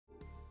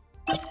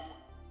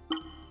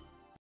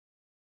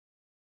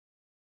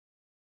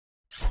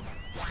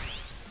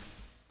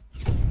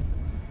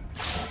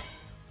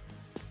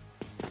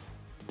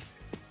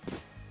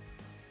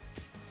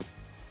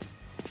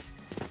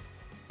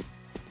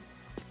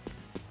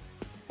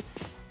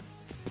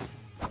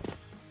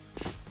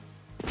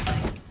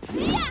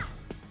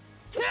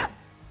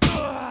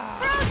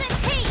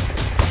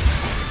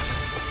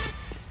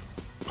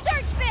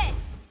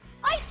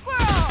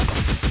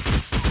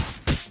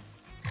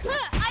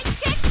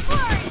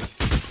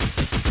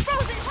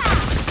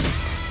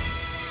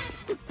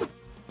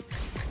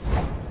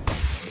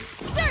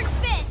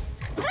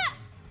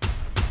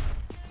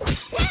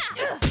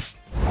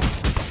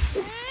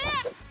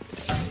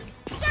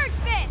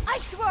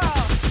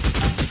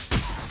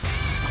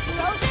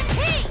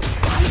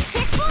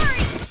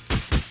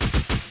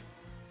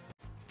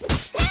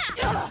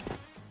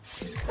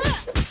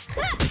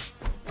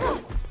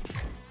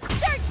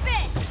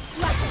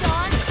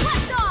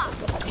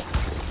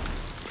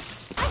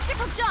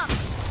Icicle jump!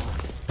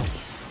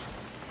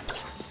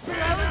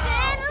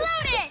 Frozen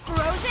loaded!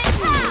 Frozen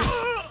pass!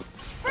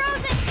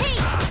 Frozen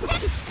peak!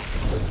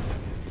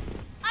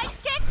 Ice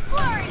kick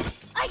flurry!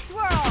 Ice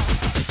swirl!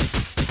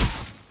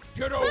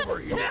 Get over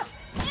here!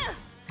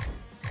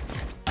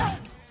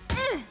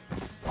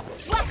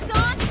 Wax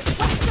on,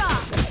 wax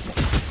off!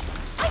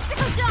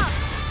 Icicle jump!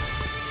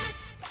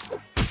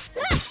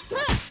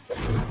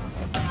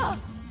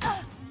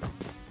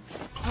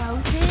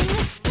 Frozen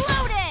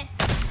Lotus!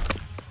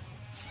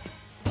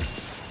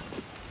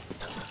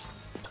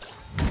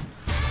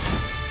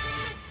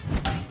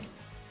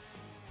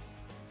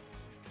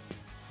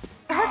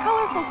 Her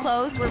colorful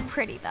clothes were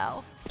pretty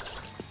though.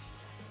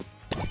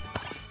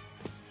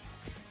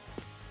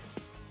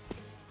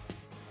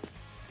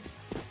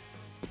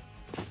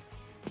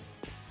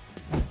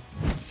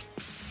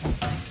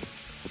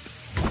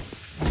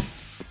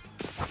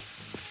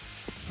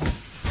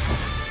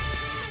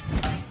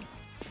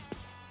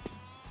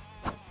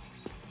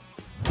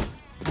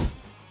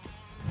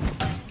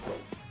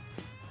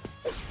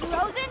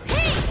 Frozen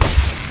Peak!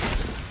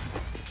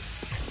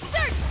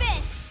 Surge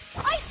Fist!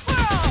 Ice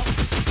Swirl!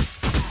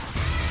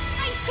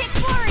 Ice Kick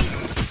Flurry!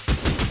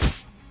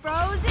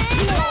 Frozen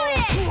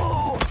Lotus!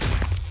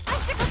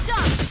 Icicle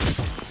Jump!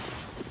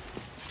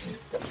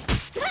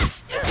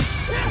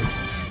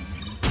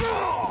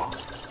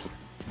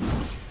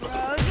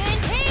 Frozen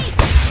Peak!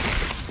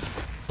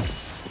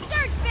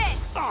 Surge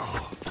Fist!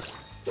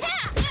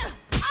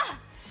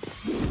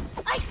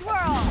 Ice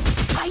Swirl!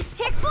 Ice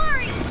Kick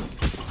Flurry!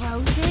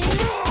 Frozen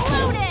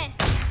Lotus!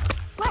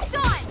 Wax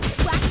on!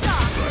 Wax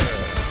off!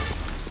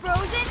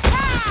 Frozen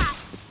Pass!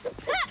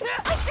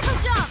 Icicle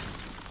Jump!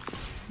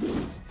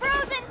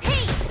 Frozen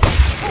Peak!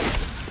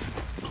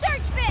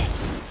 Surge Fist!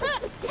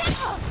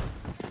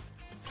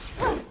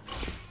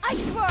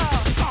 Ice Swirl!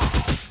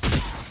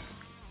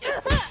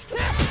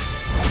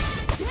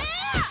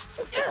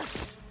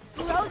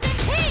 Frozen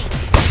Peak!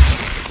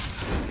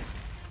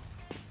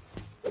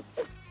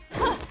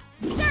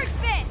 Surge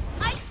Fist!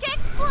 Ice Kick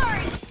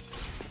Flurry!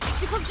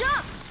 Icicle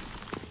Jump!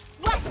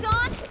 Wax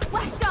on,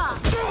 wax off!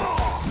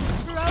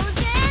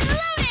 Frozen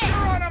Loaded!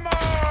 Geronimo!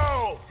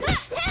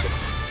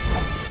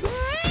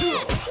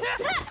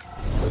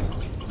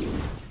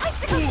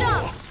 Icicle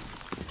Jump!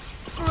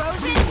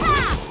 Frozen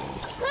Pass!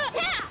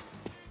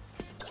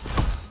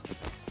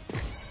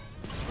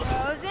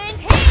 Frozen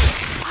Peak!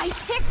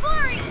 Ice Kick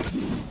Flurry!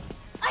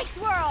 Ice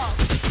Swirl!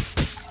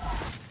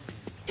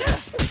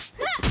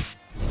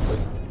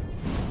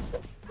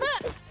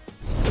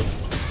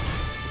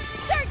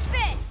 Surge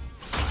Fist!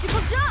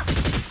 Icicle Jump!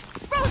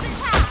 Frozen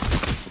Pass!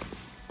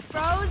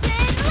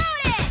 Frozen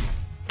Lotus!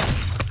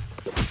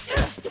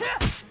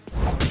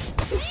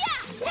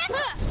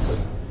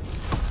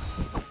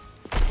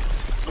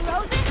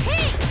 Frozen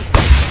Peak!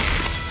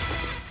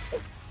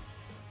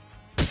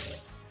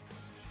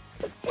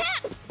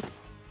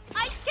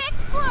 Ice Kick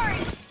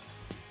Flurry!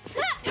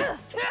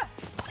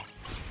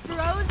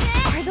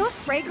 Frozen! Are those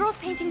spray girls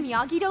painting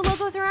Miyagi-Do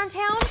logos around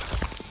town?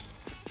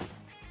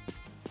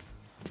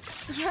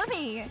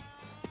 Yummy!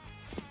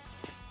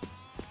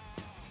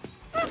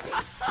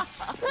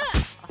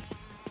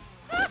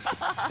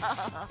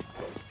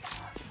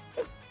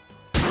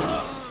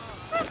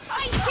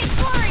 Ice Kick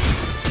Flurry!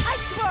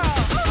 Ice Swirl!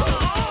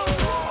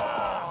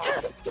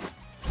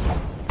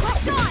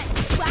 Wax on!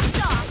 Wax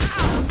off!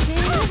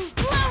 Frozen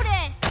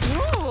Lotus!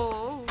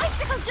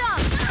 Icicle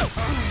Jump!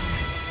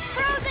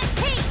 Frozen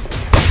Peak!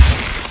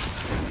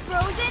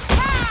 Frozen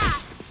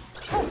Pass!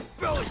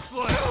 Belly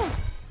slam!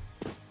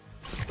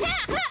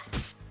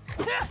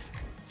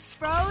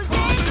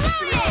 Frozen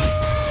Lotus!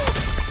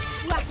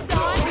 Wax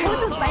on! Why would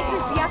those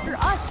bikers be after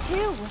us,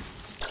 too?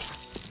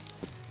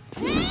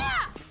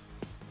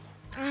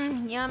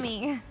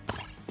 Yummy.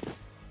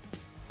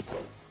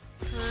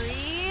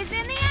 Freeze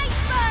in the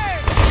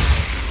iceberg!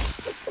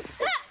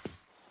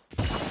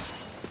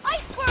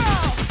 Ice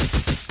Swirl!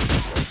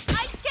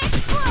 Ice Kick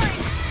Flurry!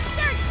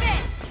 Surge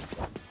Fist!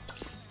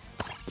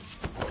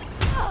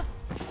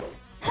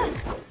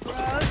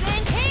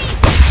 Frozen Peak!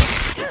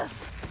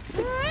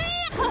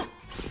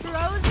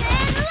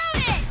 Frozen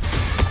Lotus!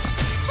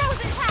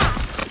 Frozen Pass!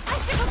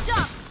 Icicle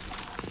Jump!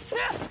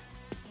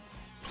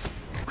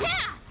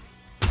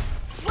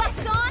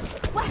 Wax on,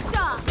 wax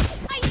off!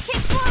 Ice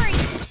Kick Flurry!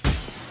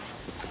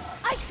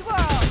 Ice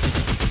Swirl!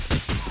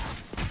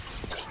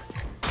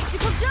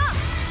 Icicle Jump!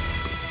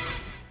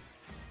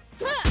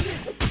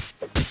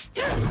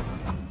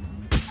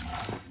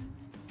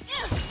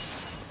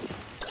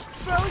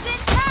 Frozen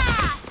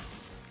Pass!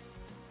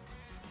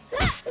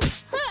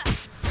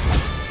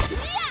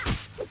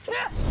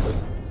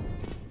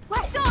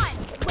 Wax on,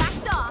 wax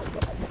off!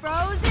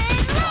 Frozen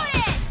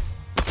Lotus!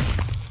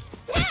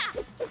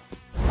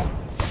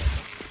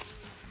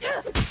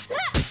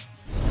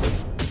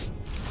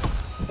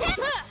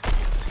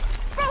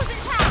 Frozen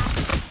Pass!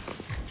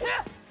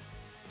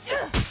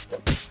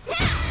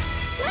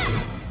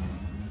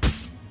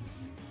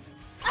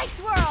 Ice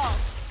Swirl!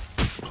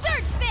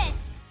 Surge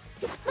Fist!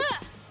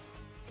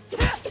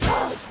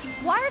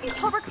 Why are these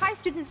Cobra Kai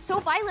students so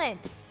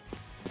violent?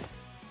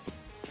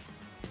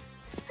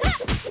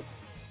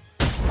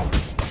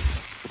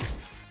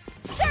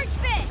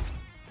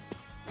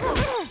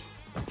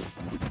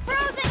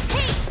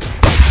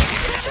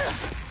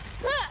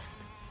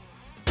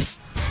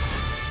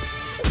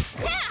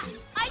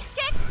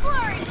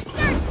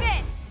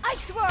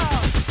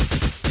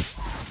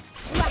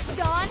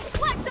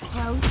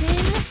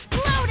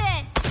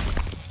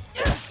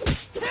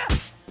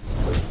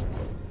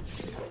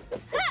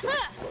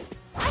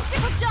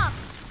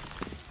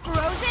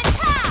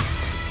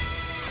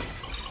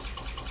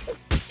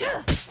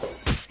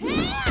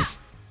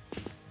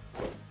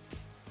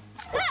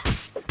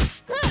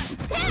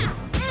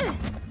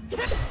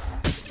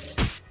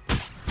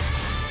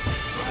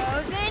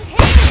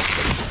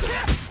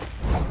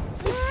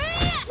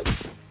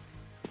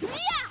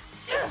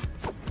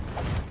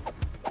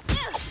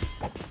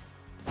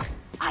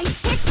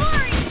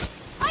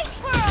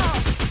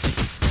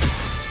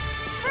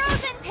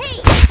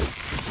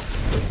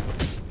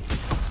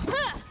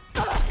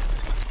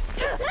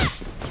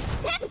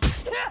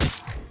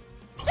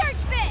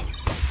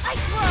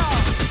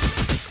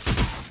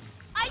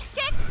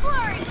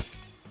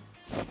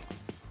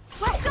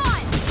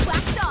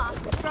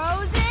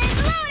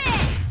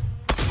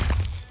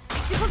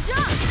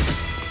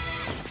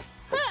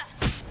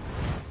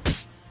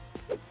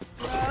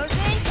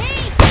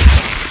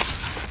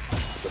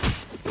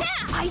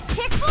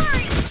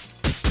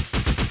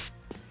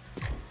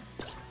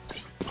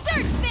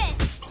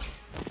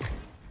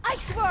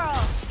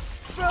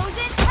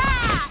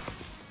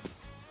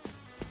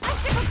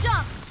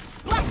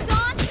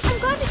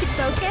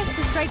 focus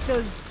to strike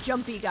those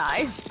jumpy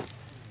guys.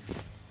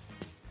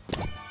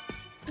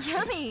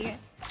 Yummy!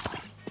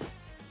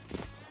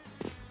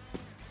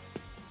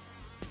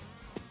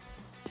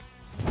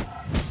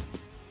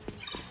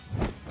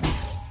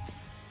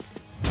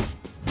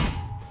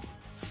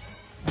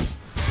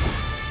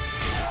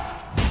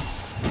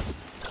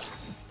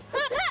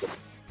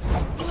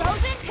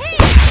 Frozen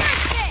Peak!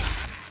 First Fist!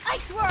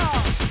 Ice Swirl!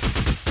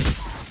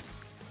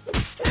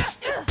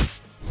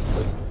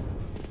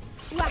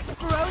 Wax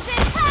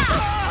Frozen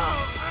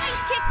Pow!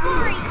 Ice Kick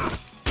Glory!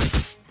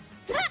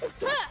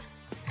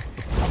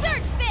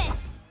 Surge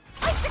Fist!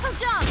 Icicle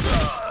Jump!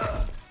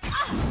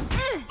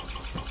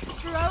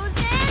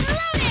 Frozen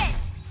Lotus!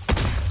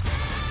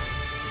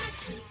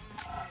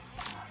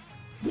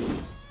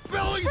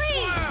 Belly Freeze!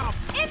 slam!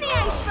 In the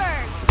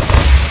iceberg!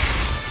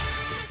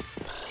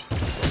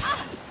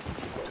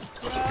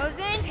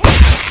 Frozen Peak!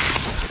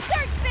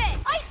 Surge Fist!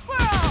 Ice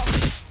Swirl!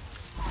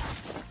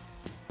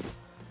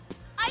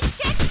 Ice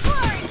Kick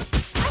Glory!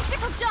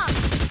 Icicle Jump!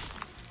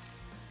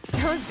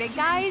 Those big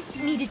guys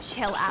need to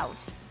chill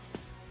out.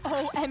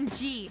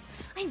 OMG!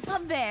 I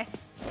love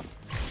this!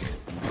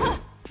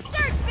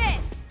 Surge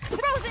Fist!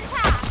 Frozen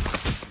Path!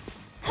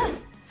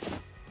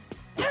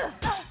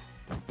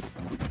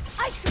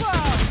 Ice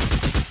Swirl!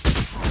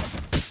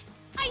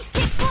 Ice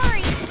Kick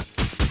Glory!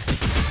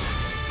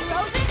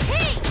 Frozen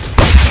Peak!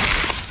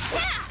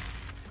 Yeah!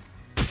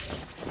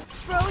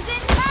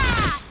 Frozen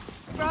Path!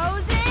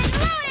 Frozen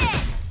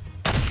Lotus!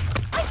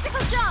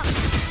 Icicle Jump!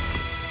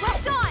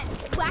 Wax on!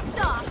 Wax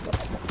off!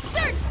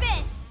 Surge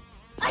Fist!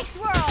 Ice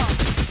Swirl!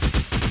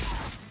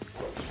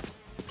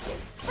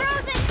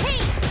 Frozen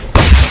Peak!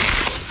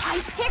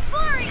 Ice Kick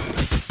Glory!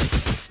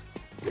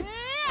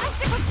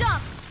 Icicle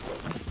Jump!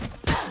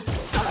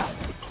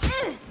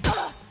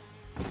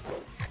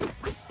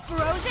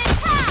 Frozen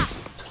Path!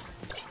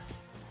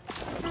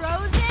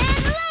 Frozen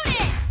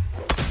Lotus!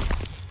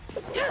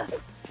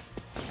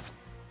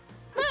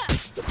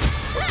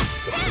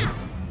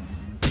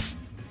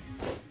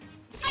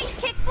 Ice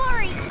Kick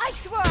Glory!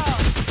 Ice Swirl!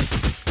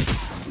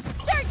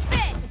 Surge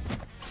Fist!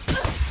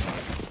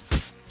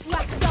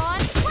 Wax on!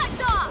 Wax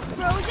off!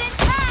 Frozen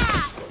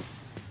Path!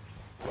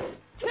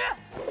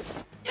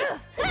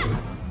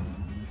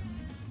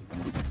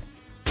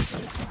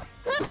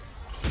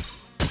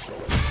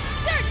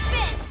 Surge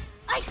Fist!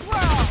 Ice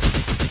Swirl!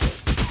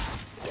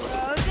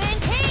 Frozen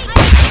Peak!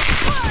 Ice Kick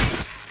Glory!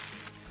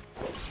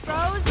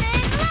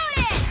 Frozen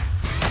Lotus!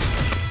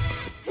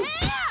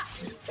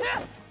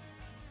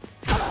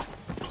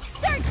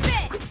 Surge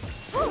Fist!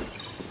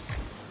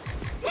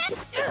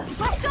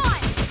 Wax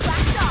on!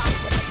 Wax off!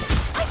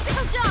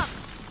 Icicle Jump!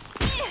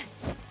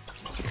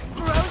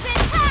 Frozen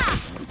Path!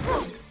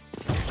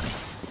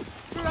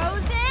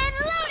 Frozen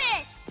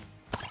Lotus!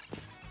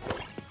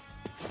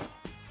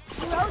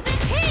 Frozen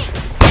Peak!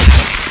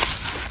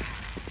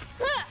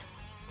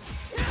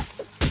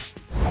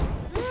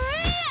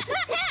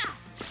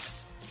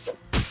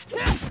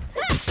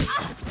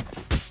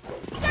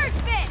 Surge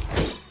Fist!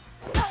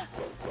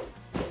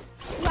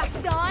 Wax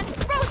on!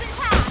 Frozen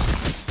Path!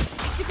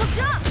 Icicle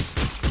Jump!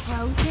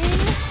 Frozen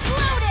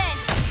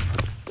Lotus!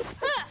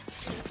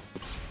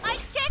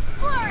 Ice Kick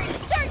Glory!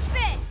 Surge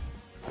Fist!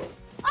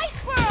 Ice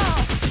Swirl!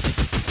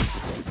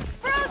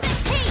 Frozen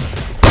Peak!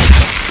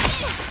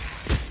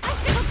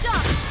 Icicle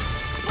Jump!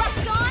 Wax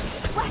on!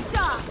 Wax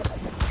off!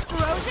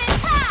 Frozen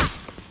Path!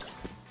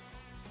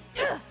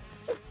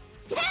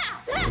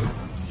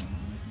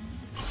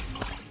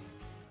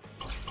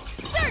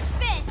 Surge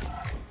Fist!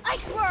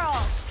 Ice Swirl!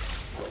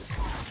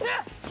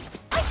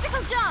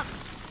 Icicle Jump!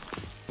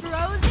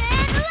 Frozen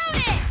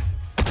Lotus!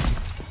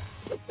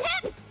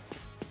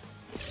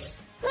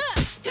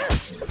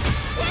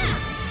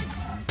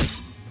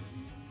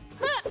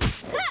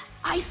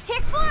 Ice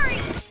Kick Glory!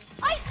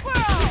 Ice Swirl!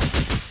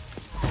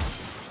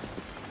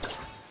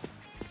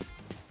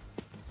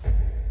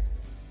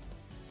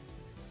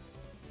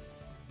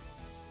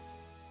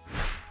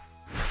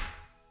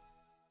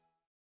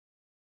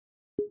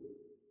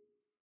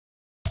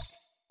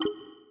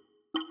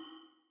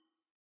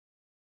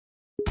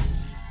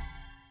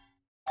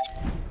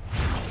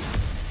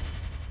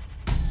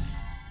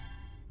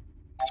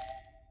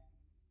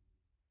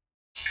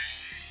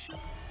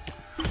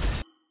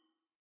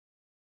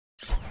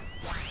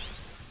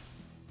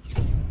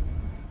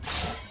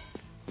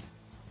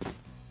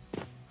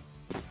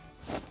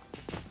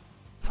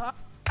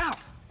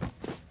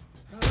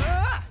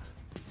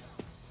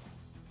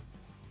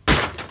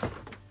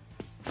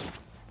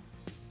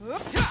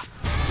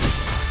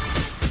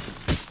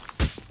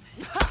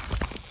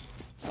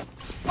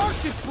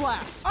 Arctic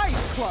Blast!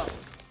 Ice Club!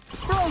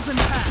 Frozen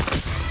Path!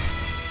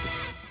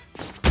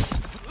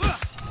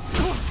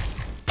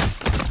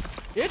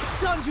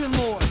 It's Dungeon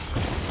Lord!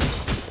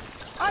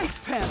 Ice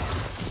Panel!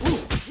 Ooh.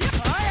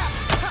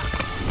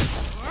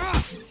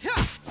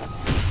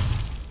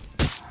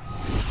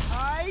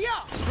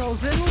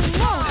 Frozen Lotus!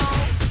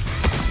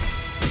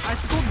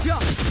 Icicle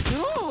Jump!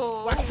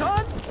 Ooh. Wax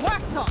on,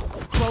 wax off!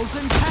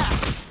 Frozen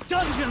Path!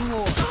 Dungeon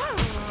Lord!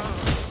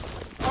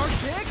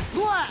 Arctic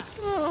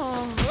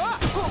Blast!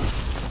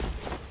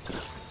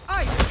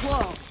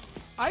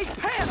 Ice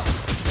panel!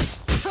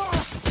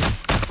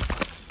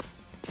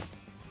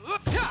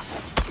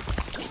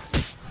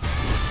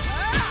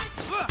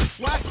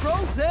 Black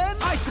frozen!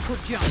 Icicle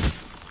jump!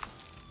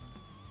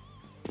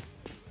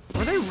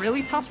 Are they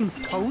really tossing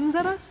phones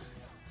at us?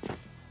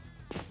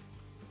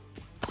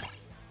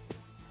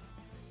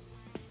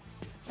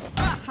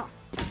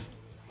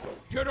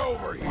 Get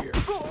over here!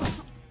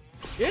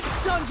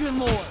 It's Dungeon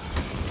Lord!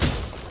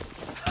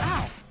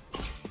 Ow!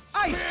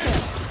 Ice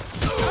panel!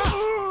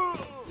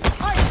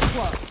 Ice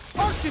club!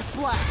 Arctic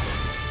blast!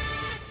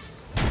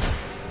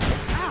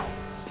 Ow!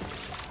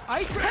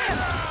 Ice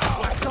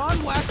panel! Wax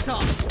on, wax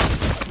off!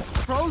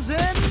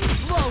 Frozen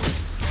load!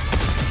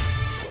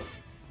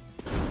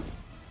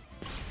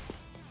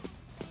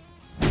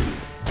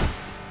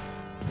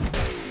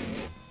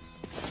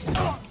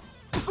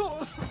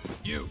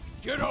 You,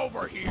 get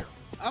over here!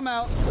 I'm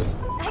out.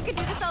 I could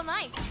do this all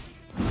night.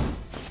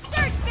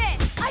 Surge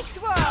fist! Ice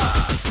swirl!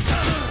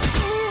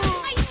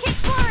 Ice kick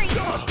flurry!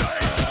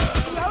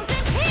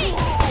 Frozen heat!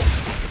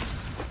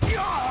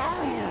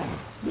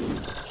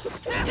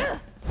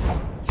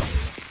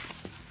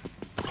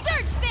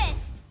 Surge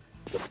fist!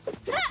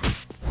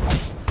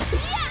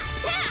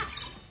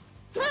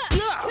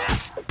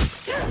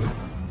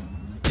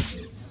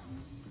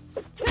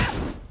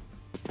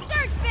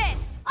 Surge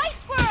fist! Ice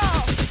swirl!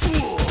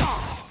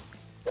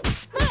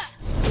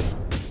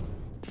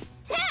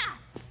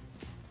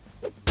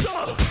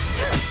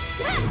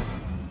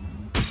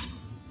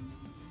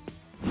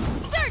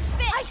 Surge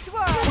fit! Ice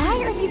swirl! Why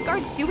are these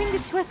guards doing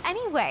this to us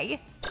anyway?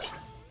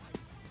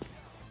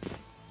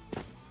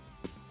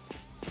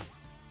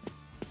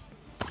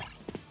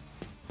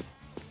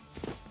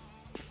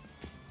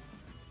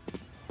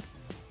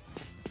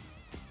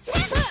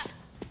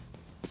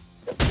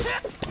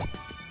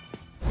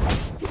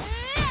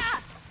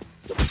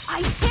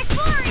 Ice kick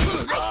flurry!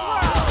 Ice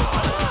swirl!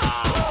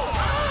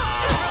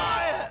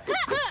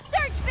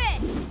 Surge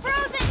fist!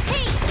 Frozen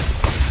heat!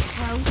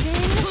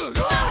 Frozen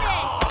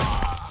lotus!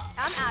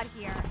 I'm out of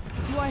here.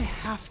 Do I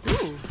have to?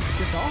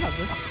 Guess I'll have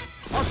this.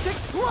 Arctic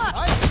blast!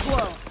 Ice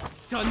flow!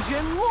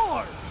 Dungeon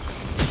Lord!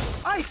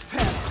 Ice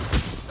panel!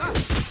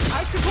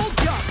 Icicle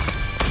jump!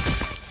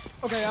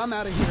 Okay, I'm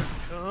out of here.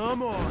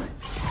 Come on!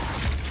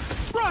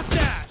 Frost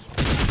dash!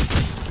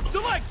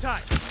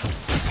 Stalactite!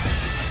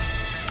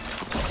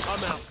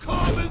 I'm out.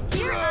 Coming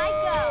through! Here I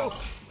go!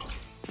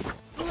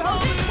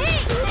 Frozen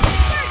heat!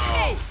 Surge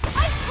fist!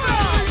 Ice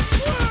swirl!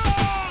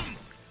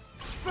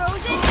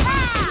 Frozen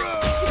tap!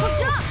 Icicle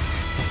jump!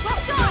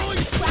 Wax on!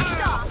 Wax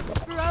off!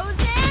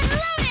 Frozen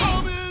lotus!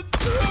 Coming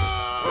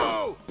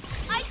through!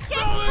 Ice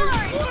kick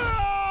flurry!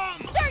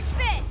 Surge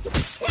fist!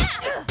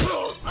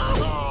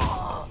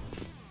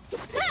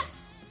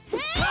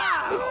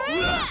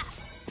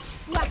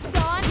 Wax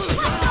on!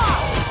 Wax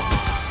off!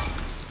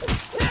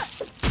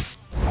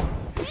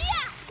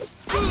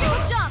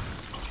 Icicle jump!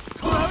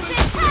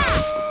 Frozen tap!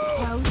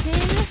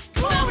 Frozen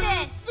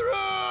lotus!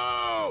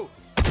 Through!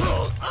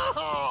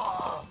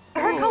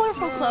 Her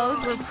colorful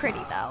clothes were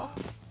pretty, though.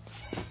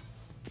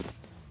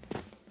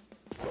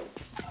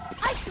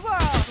 Ice swirl!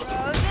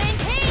 Frozen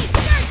heat!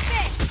 Surge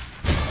fist!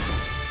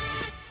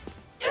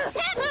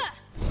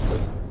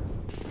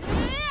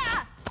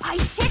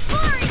 Ice kick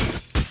flurry!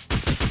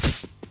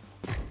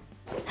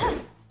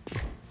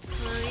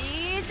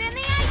 Freeze in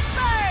the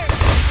iceberg!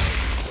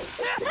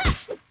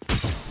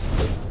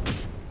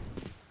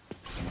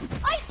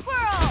 Ice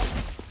swirl!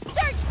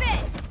 Surge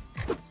fist!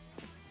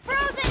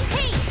 Frozen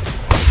heat!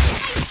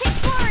 Ice kick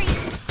flurry!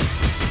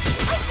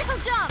 Icicle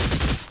jump!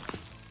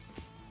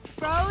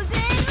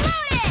 Frozen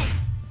lotus!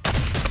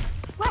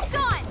 Wax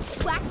on!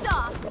 Wax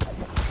off!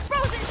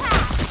 Frozen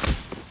tap!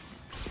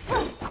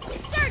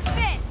 Surge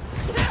fist!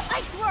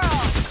 Ice swirl!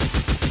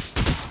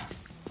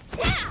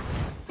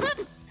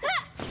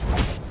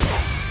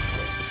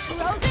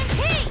 Frozen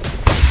heat!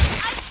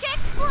 Ice kick!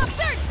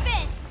 Surge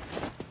fist!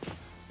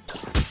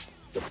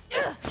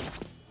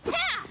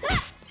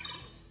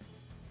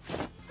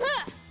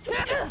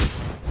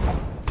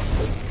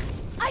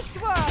 Ice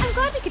swirl! I'm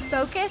glad we could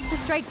focus to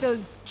strike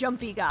those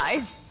jumpy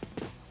guys.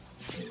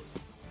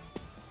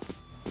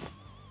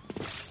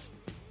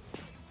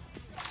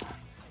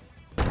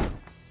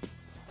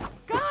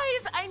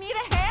 Guys, I need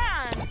a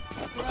hand!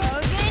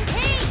 Frozen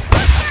heat!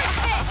 Surge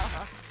fist!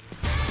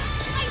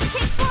 Ice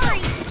kick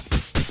flurry!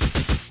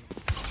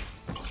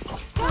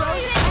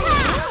 Frozen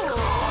tap!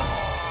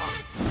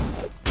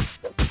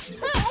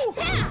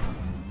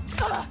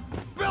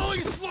 Belly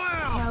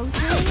slam!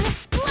 Frozen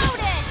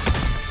lotus!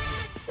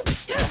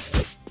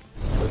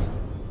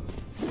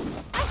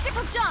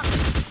 Icicle jump!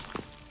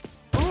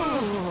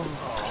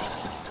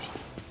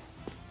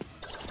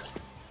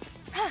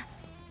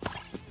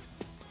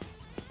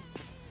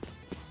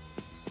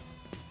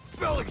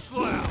 Belly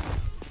slam!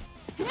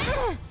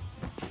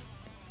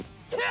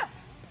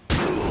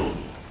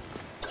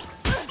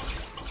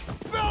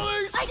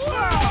 Belly Ice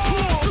slam!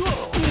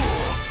 swirl!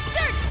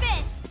 Surge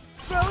fist!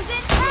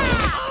 Frozen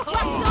tap!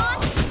 Wax on!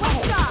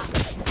 Wax off!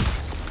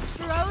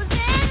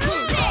 Frozen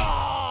lotus!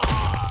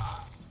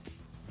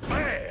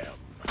 Bam!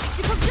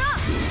 Icicle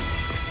jump!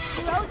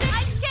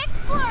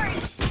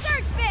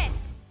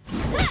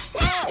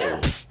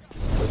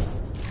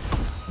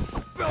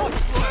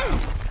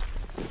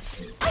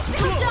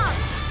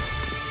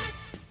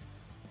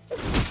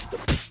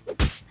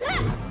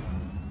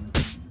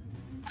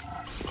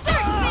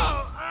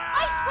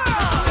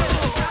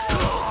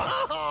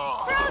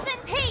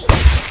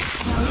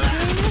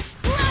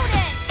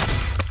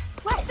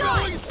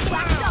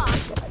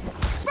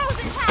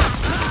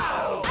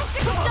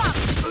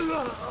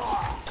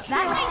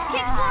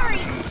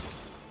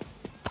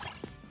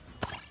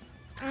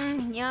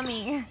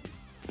 yummy.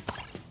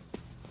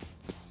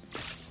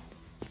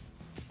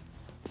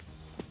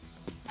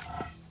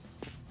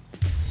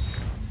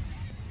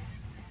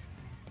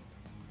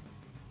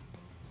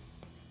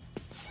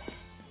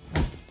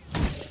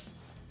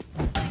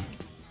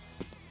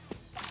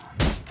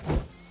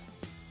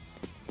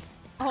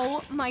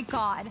 Oh my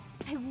god,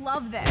 I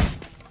love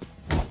this.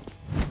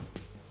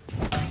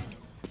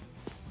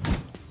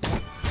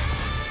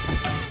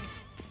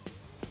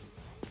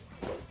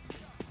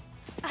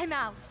 I'm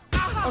out.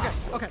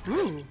 Okay.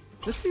 Ooh,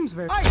 this seems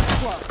very... Ice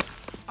Club!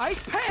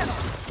 Ice Panel!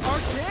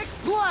 Arctic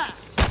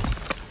Blast!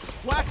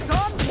 Wax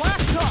on,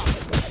 wax off!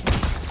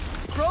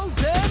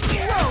 Frozen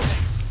Lotus!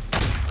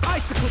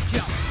 Icicle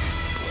Jump!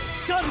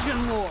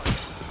 Dungeon Lord!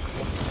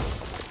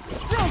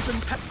 Frozen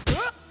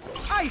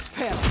Ice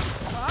Panel!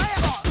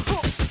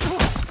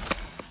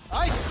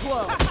 Ice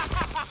Club!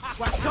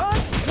 Wax on,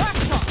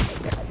 wax off!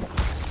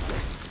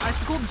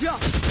 Icicle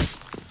Jump!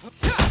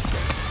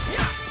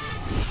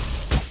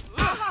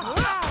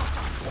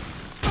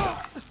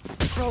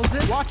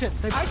 Frozen. Watch it.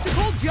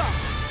 Icicle Jump.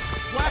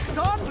 Wax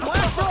on,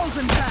 wax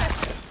frozen pack.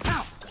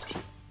 Ow.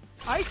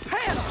 Ice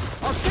Panel.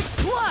 Arctic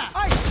Blast.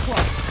 Ice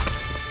Club.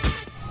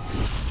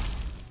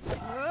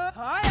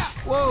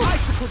 Whoa.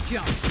 Icicle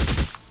Jump.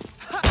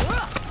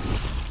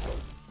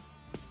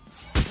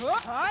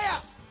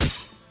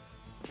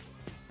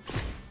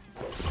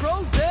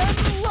 Frozen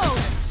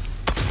Lotus.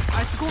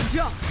 Icicle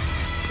Jump.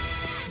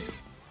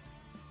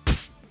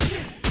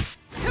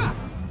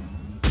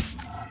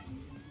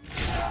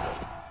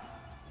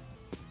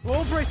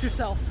 Oh, brace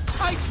yourself.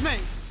 Ice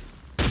Mace.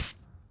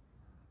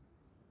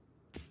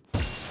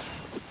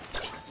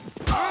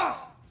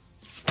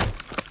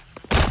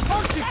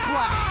 Arctic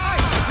Blast.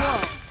 Ice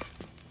Club.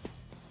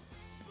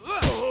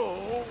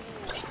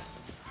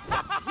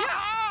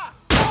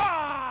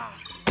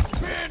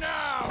 Spin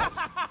out!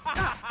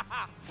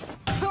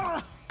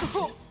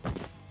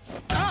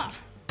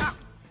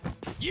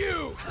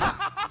 You!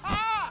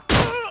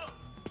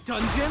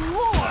 Dungeon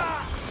Lord.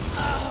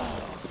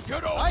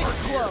 Get over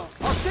Ice here! Club.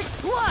 Arctic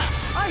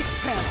Blast. Ice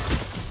Panel.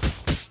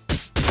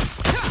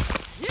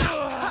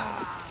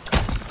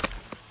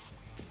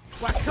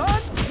 Wax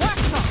on,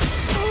 wax off.